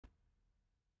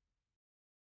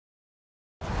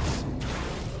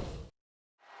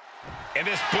And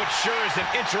this Butch sure is an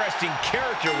interesting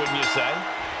character, wouldn't you say?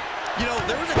 You know,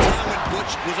 there was a time when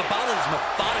Butch was about as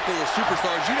methodical a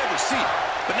superstar as you'd ever see.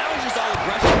 But now he's just all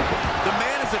aggression. The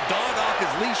man is a dog off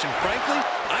his leash, and frankly,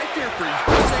 I fear for your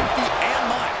safety and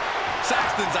mine.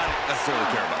 Saxton's I don't necessarily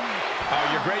care about. Oh,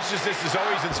 your graciousness is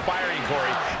always inspiring,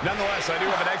 Corey. Nonetheless, I do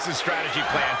have an exit strategy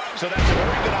plan, so that's a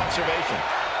very good observation.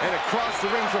 And across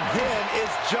the ring from him is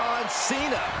John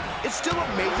Cena. It still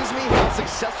amazes me how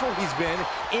successful he's been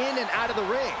in and out of the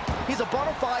ring. He's a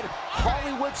bona fide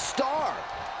Hollywood star.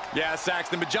 Yeah,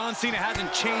 Saxton, but John Cena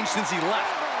hasn't changed since he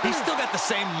left. He's still got the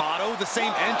same motto, the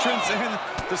same entrance, and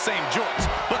the same jorts.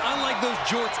 But unlike those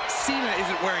jorts, Cena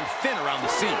isn't wearing thin around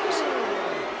the seams.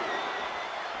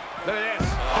 Look at this.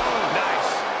 Oh,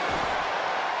 nice.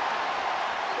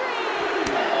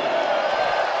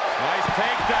 Nice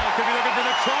takedown. Could be looking for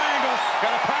the triangle.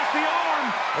 Got to pass the arm.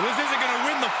 Well, this isn't going to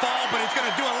win the fall, but it's going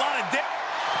to do a lot of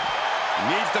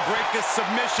damage. Needs to break this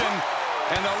submission,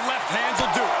 and the left hands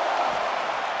will do it.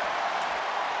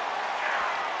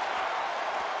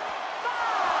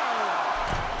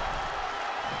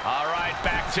 All right,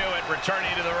 back to it,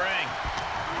 returning to the ring.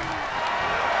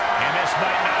 And this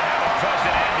might not have a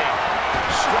pleasant ending.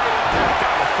 Straight up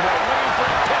down the throat, looking for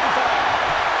a pinfall.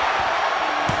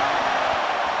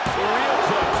 Real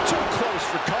close, too close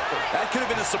for comfort. That could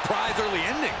have been a surprise early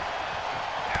ending.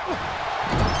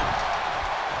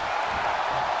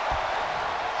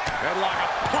 Headlock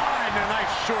applied and a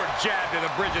nice short jab to the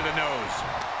bridge of the nose.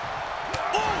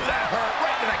 Ooh, that hurt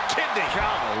right to the kidney.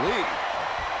 Golly.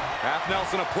 Half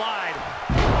Nelson applied.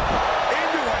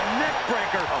 Into a neck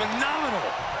breaker. Phenomenal.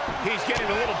 He's getting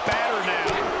a little battered now.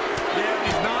 Yeah,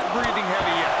 he's not breathing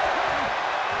heavy yet.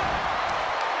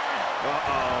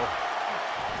 Uh-oh.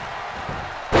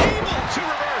 Able to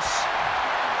reverse.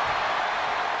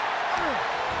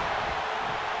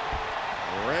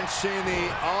 Wrenching the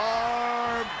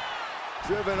arm.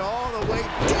 Driven all the way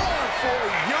down for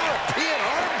a European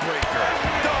arm breaker.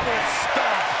 Double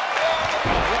stomp.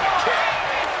 What a kick.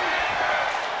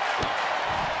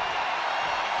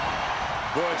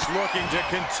 Butch looking to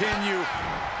continue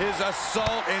his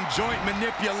assault and joint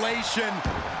manipulation.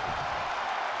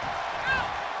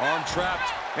 Arm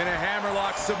trapped in a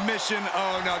hammerlock submission.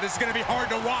 Oh no, this is gonna be hard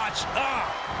to watch.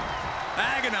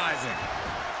 Agonizing.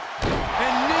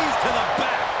 And knees to the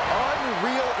back.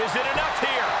 Unreal. Is it enough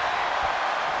here?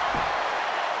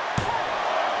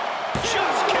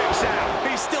 Just kicks out.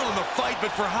 He's still in the fight,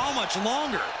 but for how much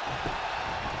longer?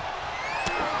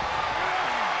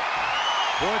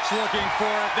 Butch looking for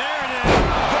it. There it is.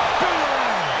 The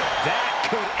boomerang. That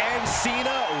could end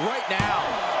Cena right now.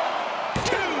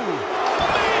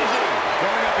 Amazing.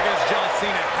 Going up against John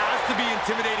Cena has to be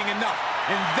intimidating enough.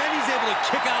 And then he's able to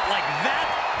kick out like that.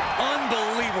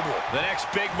 Unbelievable. The next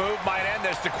big move might end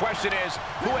this. The question is,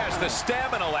 who has the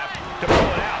stamina left to pull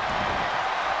it out?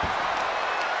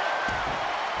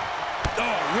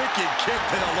 Oh, wicked kick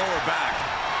to the lower back.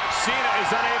 Cena is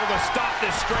unable to stop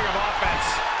this string of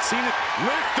offense. Cena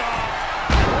lift off.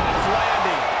 Rough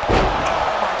landing.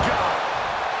 Oh, my God.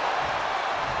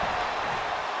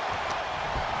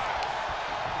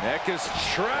 Neck is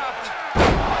trapped.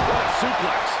 What a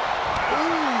suplex.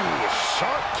 Ooh,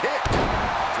 sharp kick.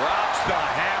 Drops the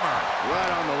hammer.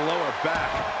 Right on the lower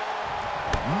back.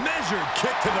 Measured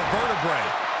kick to the vertebrae.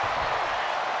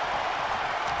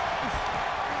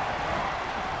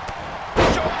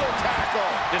 Shoulder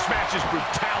tackle. This match's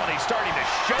brutality starting to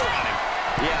show on him.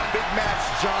 Yeah, big match,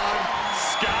 John.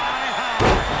 Sky high.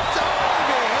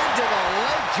 Diving into the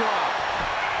leg drop.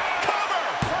 Cover.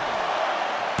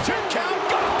 2 count.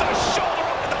 Got the shoulder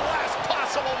up at the last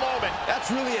possible moment.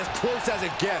 That's really as close as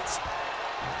it gets.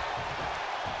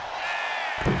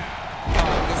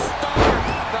 The stunner.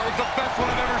 That was the best one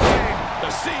I've ever seen.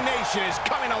 The C-Nation is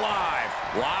coming alive.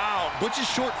 Wow. Butch's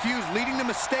short fuse leading to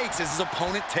mistakes as his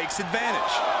opponent takes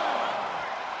advantage.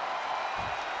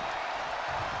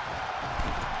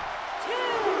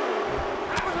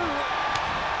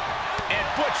 And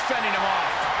Butch fending him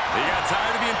off. He got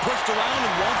tired of being pushed around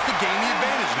and wants to gain the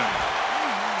advantage now.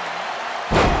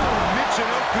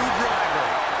 Michinoku driver.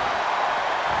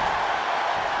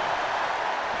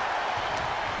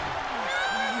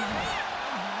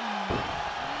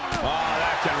 Oh,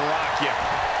 that can rock you.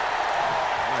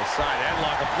 Nice side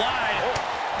headlock applied.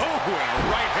 Oh, and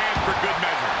a right hand for good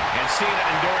measure. And Cena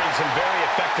enduring some very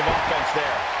effective offense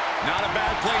there. Not a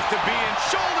bad place to be in.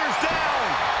 Shoulders down.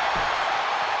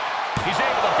 He's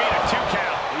able to beat a 2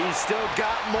 count. He's still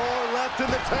got more left in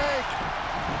the tank.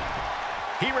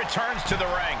 He returns to the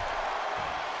ring.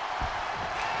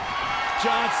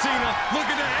 John Cena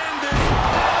looking to end this.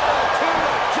 Attitude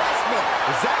adjustment.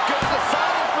 Is that going to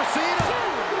decide it for Cena?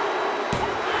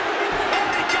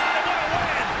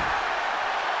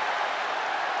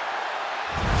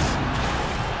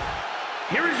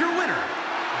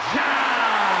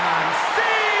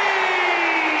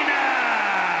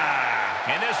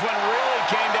 This one really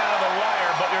came down to the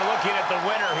wire, but you're looking at the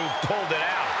winner who pulled it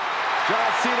out.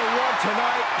 John Cena won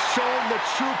tonight, showing the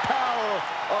true power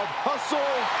of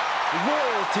hustle,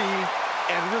 loyalty,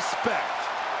 and respect.